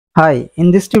Hi,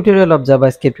 in this tutorial of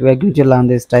JavaScript, we are going to learn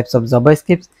these types of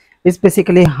JavaScript. It's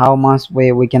basically how much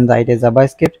way we can write a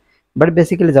JavaScript, but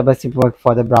basically JavaScript works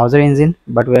for the browser engine,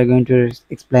 but we are going to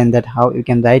explain that how you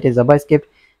can write a JavaScript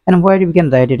and where you can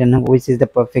write it and which is the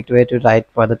perfect way to write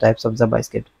for the types of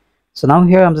JavaScript. So now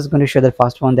here I'm just going to show the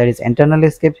first one, that is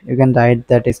internal script. You can write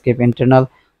that script internal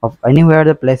of anywhere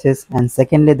the places, and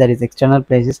secondly that is external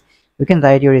places. You can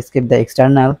write your script the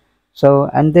external. So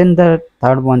and then the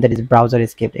third one, that is browser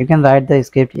script. You can write the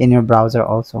script in your browser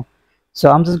also. So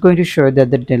I'm just going to show you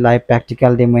that the live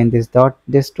practical demo in this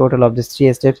total of these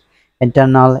three steps: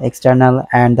 internal, external,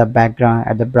 and the background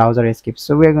at the browser script.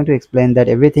 So we are going to explain that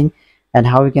everything and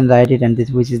how we can write it, and this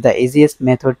which is the easiest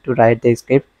method to write the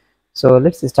script. So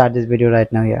let's start this video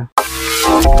right now here.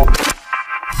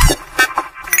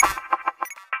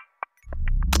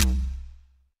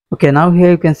 Okay, now here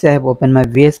you can see I have opened my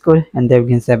VS Code, and there you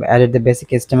can see I've added the basic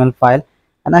HTML file,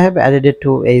 and I have added it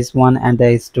to ACE1 and the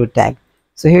ACE2 tag.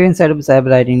 So here inside of this I am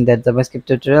writing that JavaScript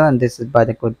tutorial, and this is by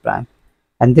the Codeprime,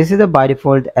 and this is a by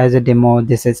default as a demo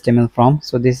this HTML from.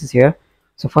 So this is here.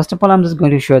 So first of all, I'm just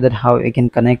going to show that how we can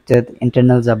connect the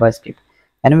internal JavaScript,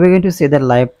 and we're going to say the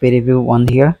live preview one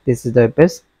here. This is the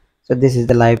page. So this is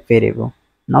the live preview.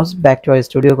 Now back to our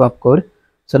studio of code.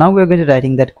 So now we're going to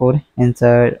writing that code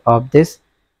inside of this.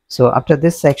 So after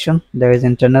this section there is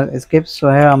internal script. So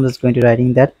here I'm just going to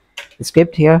writing that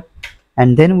script here,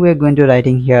 and then we're going to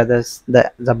writing here the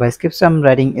JavaScript. So I'm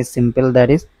writing a simple, that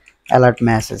is alert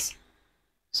message.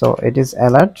 So it is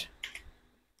alert,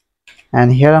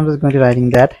 and here I'm just going to writing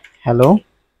that hello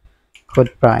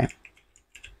Codeprime.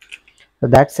 So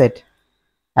that's it,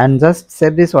 and just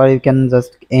save this, or you can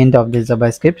just end of this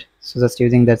JavaScript. So just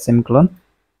using that semicolon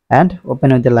and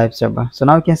open with the live server. So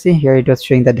now you can see here it was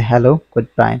showing that hello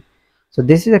Codeprime. So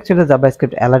this is actually the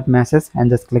JavaScript alert message, and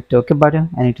just click the OK button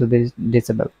and it will be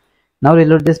disabled. Now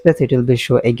reload this page, it will be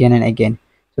show again and again.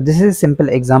 So this is a simple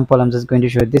example I'm just going to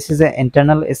show. This is an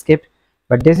internal script,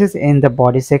 but this is in the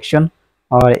body section,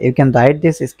 or you can write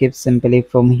this script simply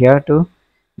from here to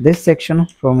this section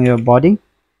from your body,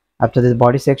 after this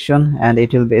body section, and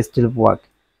it will be still work.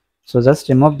 So just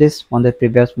remove this on the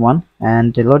previous one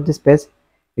and reload this page.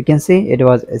 You can see it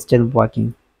was still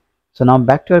working. So now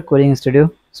back to our coding studio.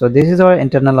 So this is our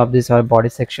internal of this our body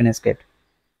section script.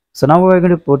 So now we're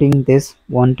going to putting this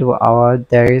one to our,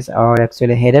 there is our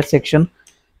actually header section,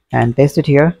 and paste it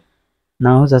here.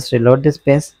 Now just reload this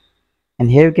page, and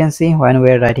here you can see when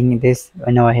we are writing this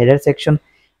in our header section,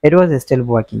 it was still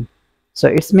working. So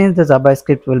it means the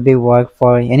JavaScript will be work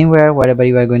for anywhere, wherever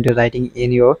you are going to writing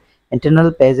in your internal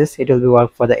pages, it will be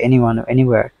work for the anyone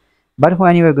anywhere. But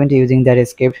when you are going to using that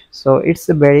script, so it's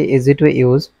very easy to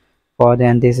use for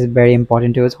them. This is very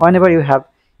important to use whenever you have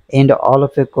end all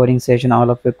of your coding session,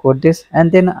 all of your code this,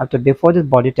 and then after before this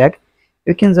body tag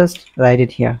you can just write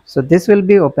it here. So this will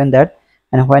be open that,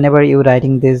 and whenever you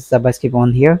writing this JavaScript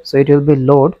on here, so it will be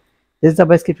load, this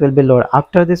JavaScript will be loaded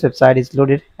after this website is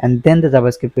loaded, and then the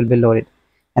JavaScript will be loaded.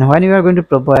 And when you are going to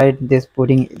provide this,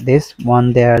 putting this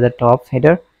one there the top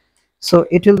header, so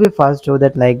it will be first do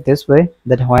that like this way,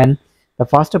 that when the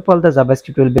first of all the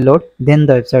JavaScript will be load, then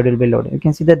the website will be loaded. You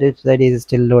can see that the website is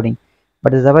still loading,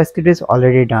 but the JavaScript is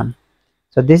already done.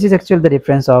 So this is actually the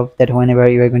difference of that whenever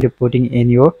you are going to putting in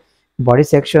your body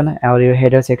section or your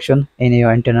header section in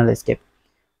your internal script.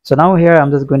 So now here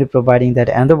I'm just going to providing that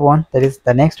another one, that is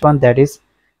the next one, that is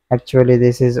actually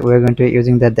this is we're going to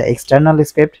using that the external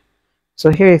script. So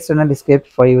here external script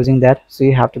for using that, so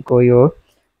you have to go your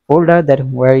folder that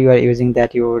where you are using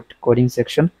that your coding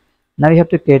section. Now you have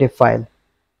to create a file.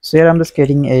 So here I'm just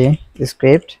creating a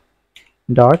script.js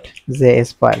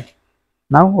file.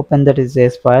 Now open that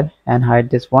JS file and hide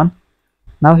this one.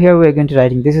 Now here we are going to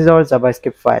writing, this is our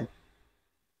JavaScript file.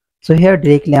 So here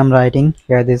directly I'm writing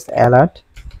here this alert,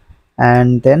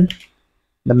 and then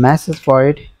the message for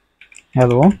it,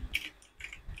 hello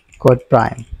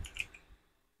Codeprime,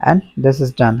 and this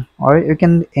is done. Or you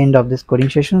can end of this coding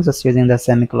session just using the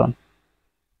semicolon.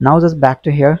 Now just back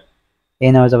to here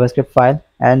in our JavaScript file,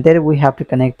 and there we have to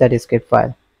connect that script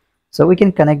file. So we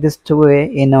can connect this two way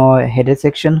in our header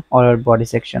section or our body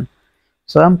section.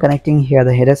 So I'm connecting here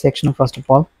the header section first of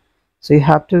all. So you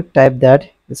have to type that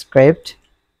script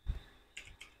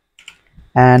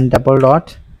and double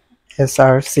dot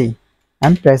src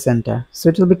and press enter. So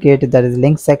it will be created, that is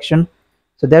link section.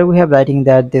 So there we have writing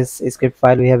that this script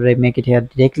file we have make it here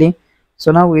directly.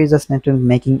 So now we just need to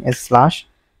making a slash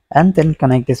and then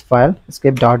connect this file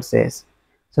script.js.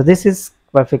 So this is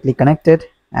perfectly connected,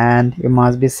 and you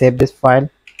must be save this file,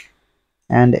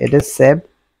 and it is saved.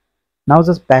 Now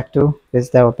just back to this,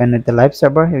 the open with the live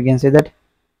server. You can see that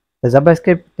the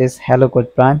JavaScript is hello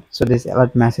Codeprime, so this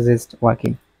alert message is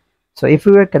working. So if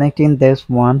we were connecting this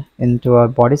one into our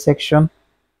body section,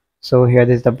 so here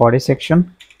is the body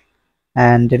section,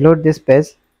 and reload this page,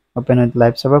 open with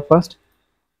live server first,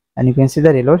 and you can see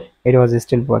the reload, it was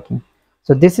still working.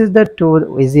 So this is the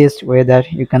two easiest way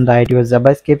that you can write your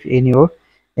JavaScript in your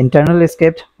internal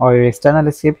script or your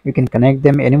external script. You can connect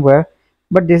them anywhere,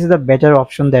 but this is the better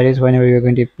option, that is whenever you're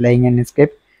going to be playing any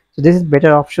script. So this is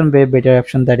better option, very better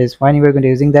option, that is when you are going to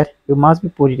using that, you must be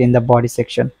put it in the body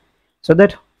section, so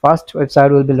that first website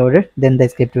will be loaded, then the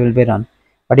script will be run.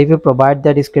 But if you provide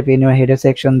that script in your header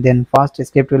section, then first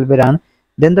script will be run,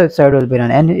 then the website will be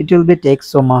run, and it will be take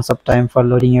so much of time for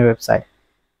loading your website.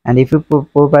 And if you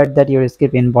provide that your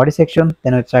script in body section,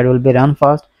 then website will be run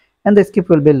fast, and the script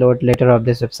will be load later of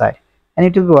this website, and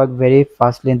it will work very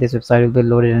fastly, and this website will be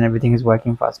loaded and everything is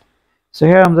working fast. So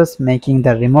here I'm just making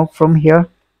the remove from here,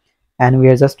 and we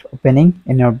are just opening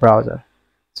in your browser.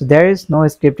 So there is no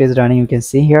script is running, you can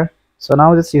see here. So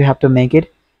now just you have to make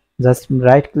it, just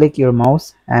right click your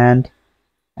mouse, and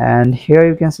here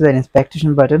you can see the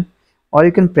inspection button, or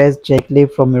you can press directly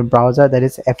from your browser, that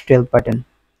is F12 button.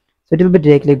 So it will be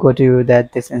directly go to you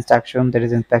that this instruction, that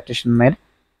is inspection made.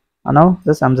 And now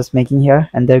this I'm just making here,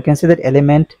 and there you can see that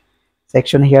element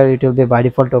section here, it will be by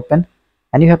default open,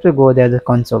 and you have to go there the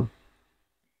console,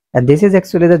 and this is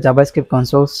actually the JavaScript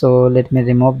console. So let me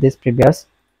remove this previous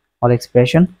all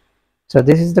expression. So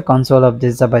this is the console of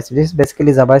this JavaScript. This is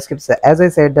basically JavaScript. So as I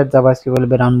said, that JavaScript will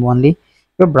be run only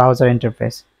your browser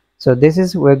interface. So this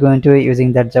is, we're going to be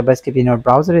using that JavaScript in our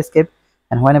browser script,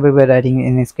 and whenever we're writing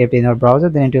in a script in our browser,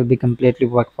 then it will be completely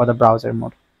work for the browser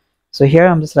mode. So here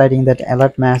I'm just writing that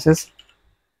alert message,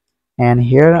 and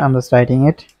here I'm just writing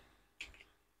it,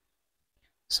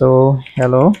 so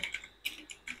hello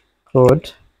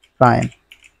Codeprime,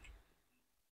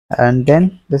 and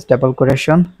then this double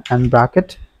quotation and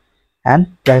bracket,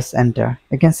 and press enter.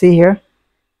 You can see here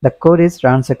the code is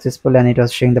run successful, and it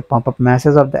was showing the pop-up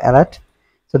message of the alert.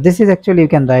 So this is actually, you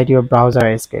can write your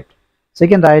browser script. So you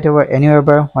can write over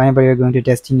anywhere whenever you're going to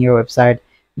testing your website,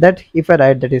 that if I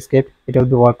write that script, it will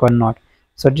be work or not.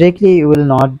 So directly you will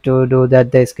not do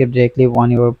that the script directly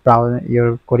on your browser,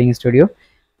 your coding studio,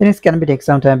 then it can be take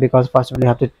some time, because first of all you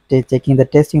have to taking the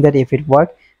testing, that if it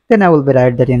work, then I will be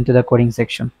write that into the coding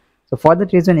section. So for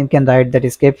that reason, you can write that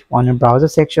script on your browser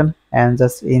section, and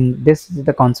just in this is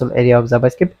the console area of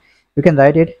JavaScript, you can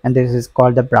write it, and this is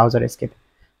called the browser script.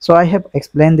 So I have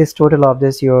explained this total of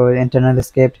this, your internal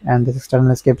script and this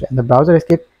external script and the browser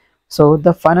script. So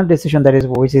the final decision, that is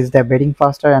which is the getting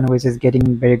faster and which is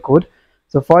getting very good.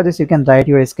 So for this, you can write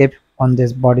your script on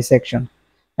this body section,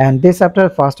 and this after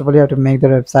first of all you have to make the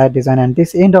website design, and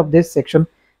this end of this section,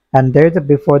 and there is a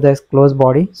before the close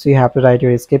body, so you have to write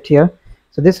your script here.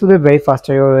 So this will be very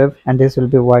faster your web, and this will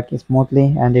be working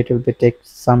smoothly, and it will be take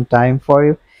some time for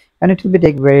you, and it will be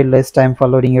take very less time for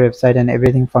loading your website, and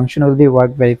everything function will be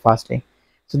work very fastly.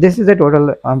 So this is the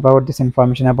total about this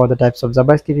information about the types of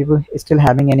JavaScript. People still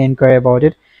having any inquiry about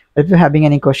it, or if you're having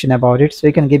any question about it, so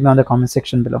you can give me on the comment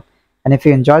section below. And if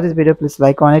you enjoyed this video, please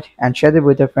like on it and share it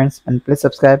with your friends, and please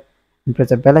subscribe and press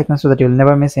the bell icon so that you'll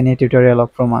never miss any tutorial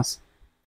from us.